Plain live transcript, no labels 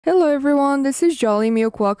Hello everyone, this is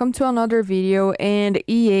Jollymilkk. Welcome to another video, and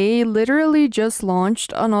EA literally just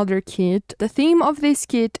launched another kit. The theme of this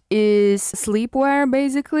kit is sleepwear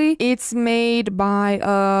basically. It's made by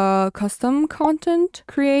a custom content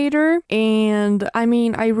creator, and I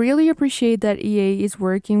really appreciate that EA is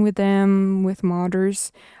working with them with modders.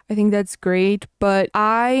 I think that's great, but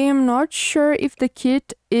I am not sure if the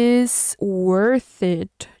kit is worth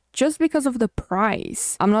it just because of the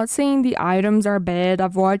price. I'm not saying the items are bad.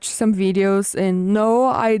 I've watched some videos and no,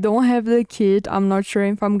 I don't have the kit. I'm not sure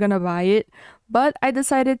if I'm gonna buy it. But I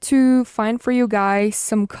decided to find for you guys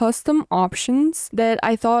some custom options that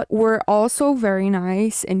I thought were also very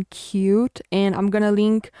nice and cute. And I'm gonna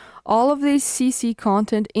link all of this CC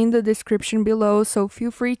content in the description below. So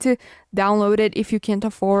feel free to download it if you can't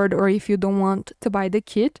afford or if you don't want to buy the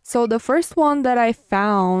kit. So the first one that I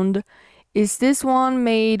found is this one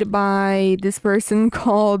made by this person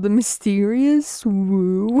called Mysterious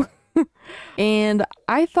Woo. And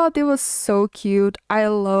I thought it was so cute. I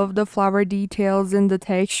love the flower details and the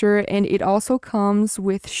texture, and it also comes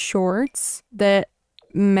with shorts that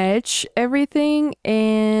match everything.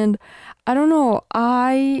 And I don't know,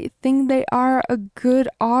 I think they are a good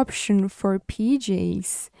option for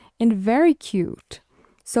PJs and very cute.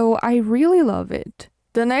 So I really love it.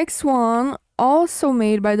 The next one, also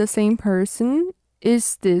made by the same person,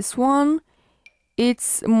 is this one.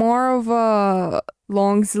 It's more of a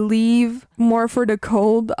long sleeve, more for the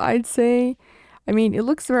cold, I'd say. I mean, it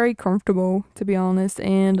looks very comfortable, to be honest,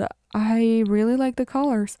 and I really like the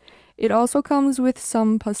colors. It also comes with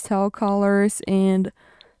some pastel colors and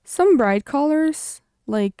some bright colors.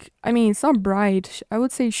 It's not bright. I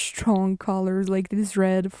would say strong colors, like this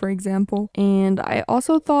red, for example. And I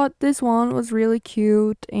also thought this one was really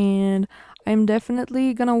cute, and I'm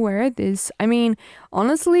definitely gonna wear this.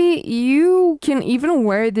 Honestly, you can even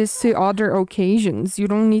wear this to other occasions. You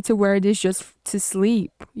don't need to wear this just to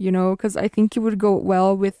sleep, because I think it would go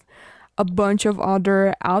well with a bunch of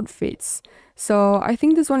other outfits. So I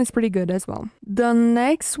think this one is pretty good as well. The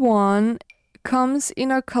next one comes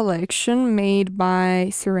in a collection made by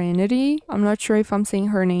Serenity. I'm not sure if I'm saying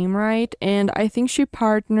her name right, and I think she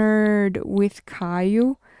partnered with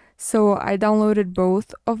Caio. So I downloaded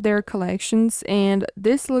both of their collections, and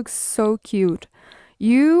this looks so cute.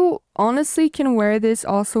 You honestly can wear this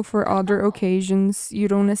also for other occasions. You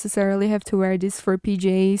don't necessarily have to wear this for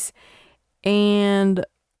PJs. And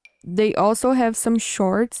they also have some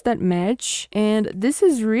shorts that match, and this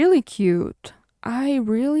is really cute. I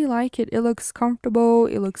really like it. It looks comfortable,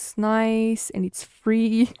 it looks nice, and it's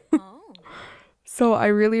free. So I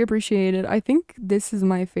really appreciate it. I think this is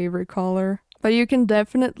my favorite color. But you can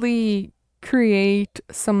definitely create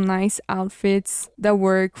some nice outfits that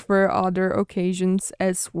work for other occasions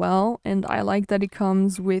as well. And I like that it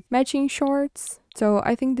comes with matching shorts. So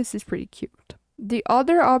I think this is pretty cute. The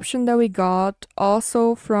other option that we got,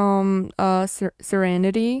 also from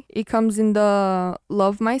Serenity, it comes in the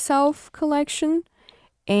Love Myself collection,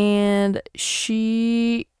 and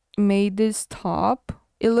she made this top.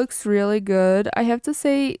 It looks really good. I have to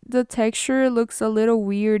say the texture looks a little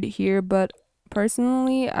weird here, but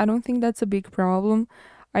personally, I don't think that's a big problem.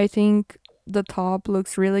 I think the top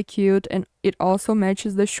looks really cute, and it also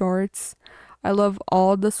matches the shorts. I love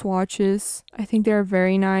all the swatches. I think they're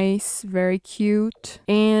very nice, very cute.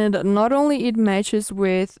 And not only it matches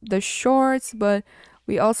with the shorts, but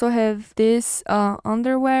we also have this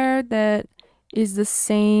underwear that is the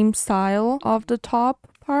same style of the top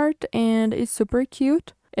part, and it's super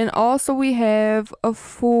cute. And also we have a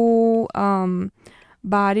full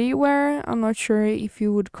body wear. I'm not sure if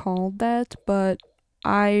you would call that, but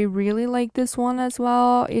I really like this one as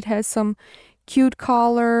well. It has some cute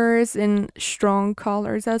colors and strong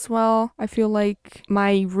colors as well. I feel like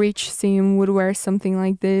my rich sim would wear something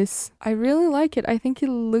like this. I really like it. I think it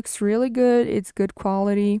looks really good. It's good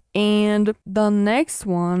quality. And the next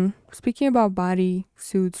one, speaking about body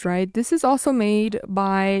suits, right? This is also made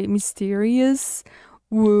by Mysterious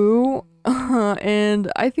Woo.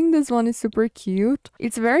 And I think this one is super cute.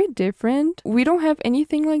 It's very different. We don't have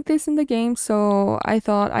anything like this in the game, so I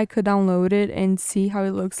thought I could download it and see how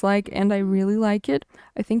it looks like, and I really like it.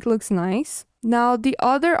 I think it looks nice. Now the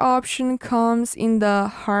other option comes in the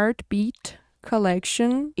Heartbeat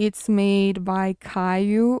collection. It's made by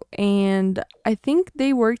Caio, and I think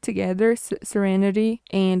they work together, Serenity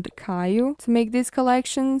and Caio, to make these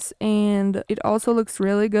collections, and it also looks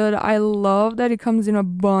really good. I love that it comes in a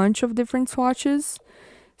bunch of different swatches,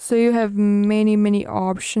 so you have many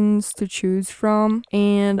options to choose from.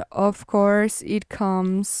 And of course it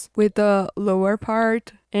comes with the lower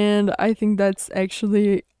part, and I think that's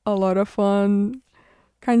actually a lot of fun,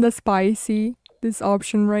 kind of spicy. this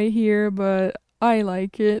option right here, but I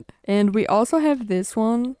like it. And we also have this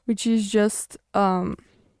one, which is just a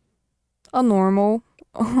normal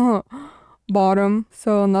bottom,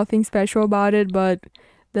 so nothing special about it, but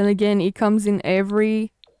then again it comes in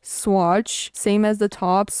every swatch, same as the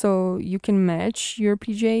top, so you can match your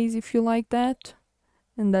PJs if you like that.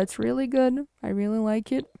 And that's really good. I really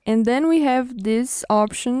like it. And then we have this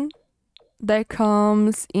option that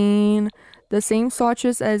comes in the same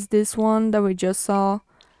swatches as this one that we just saw,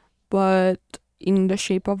 but in the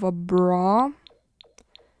shape of a bra.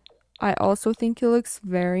 I also think it looks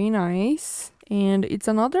very nice, and it's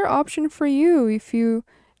another option for you if you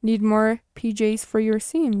need more PJs for your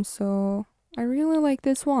Sims. So I really like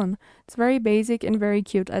this one. It's very basic and very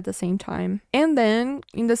cute at the same time. And then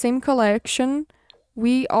in the same collection,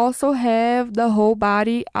 we also have the whole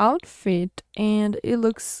body outfit, and it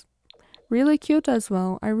looks really cute as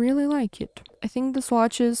well. I really like it. I think the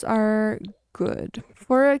swatches are good.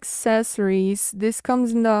 For accessories, this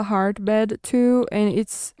comes in the heart bed too, and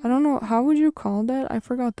it's, I don't know, how would you call that? I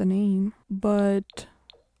forgot the name, but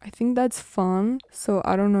I think that's fun. So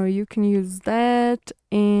I don't know, you can use that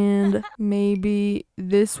and maybe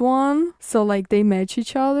this one, so like they match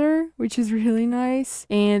each other, which is really nice.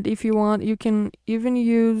 And if you want, you can even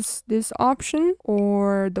use this option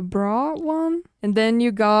or the bra one, and then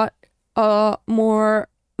you got a more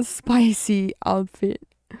spicy outfit.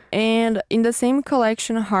 And in the same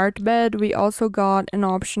collection heart bed, we also got an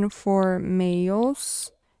option for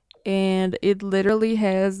males, and it literally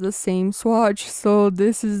has the same swatch. So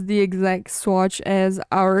this is the exact swatch as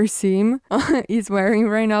our Sim is wearing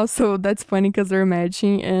right now, so that's funny because they're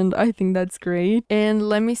matching, and I think that's great. And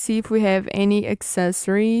let me see if we have any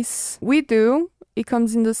accessories. We do. It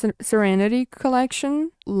comes in the Serenity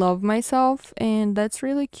collection, Love Myself, and that's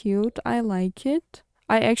really cute. I like it.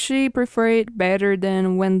 I actually prefer it better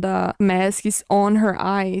than when the mask is on her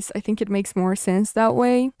eyes. I think it makes more sense that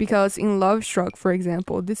way, because in Love Struck, for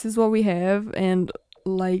example, this is what we have, and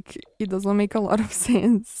like it doesn't make a lot of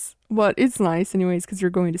sense. But it's nice anyways because you're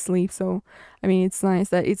going to sleep, so I mean it's nice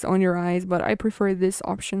that it's on your eyes, but I prefer this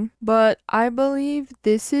option. But I believe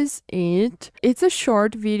this is it. It's a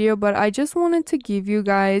short video, but I just wanted to give you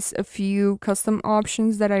guys a few custom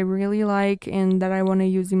options that I really like and that I want to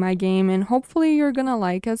use in my game, and hopefully you're gonna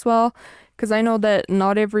like as well, because I know that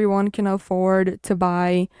not everyone can afford to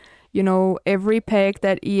buy, you know, every pack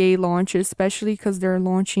that EA launches, especially because they're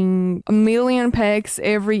launching a million packs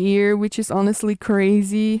every year, which is honestly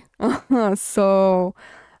crazy. So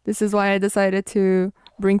this is why I decided to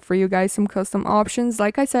bring for you guys some custom options.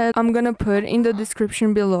 Like I said, I'm gonna put in the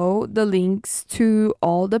description below the links to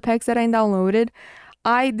all the packs that I downloaded.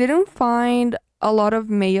 I didn't find a lot of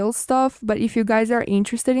male stuff, but if you guys are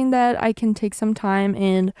interested in that, I can take some time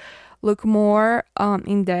and look more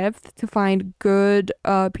in depth to find good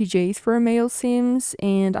PJs for male Sims,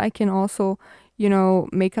 and I can also, you know,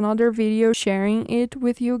 make another video sharing it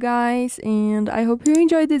with you guys. And I hope you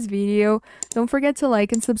enjoyed this video. Don't forget to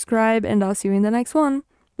like and subscribe, and I'll see you in the next one.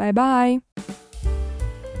 Bye bye.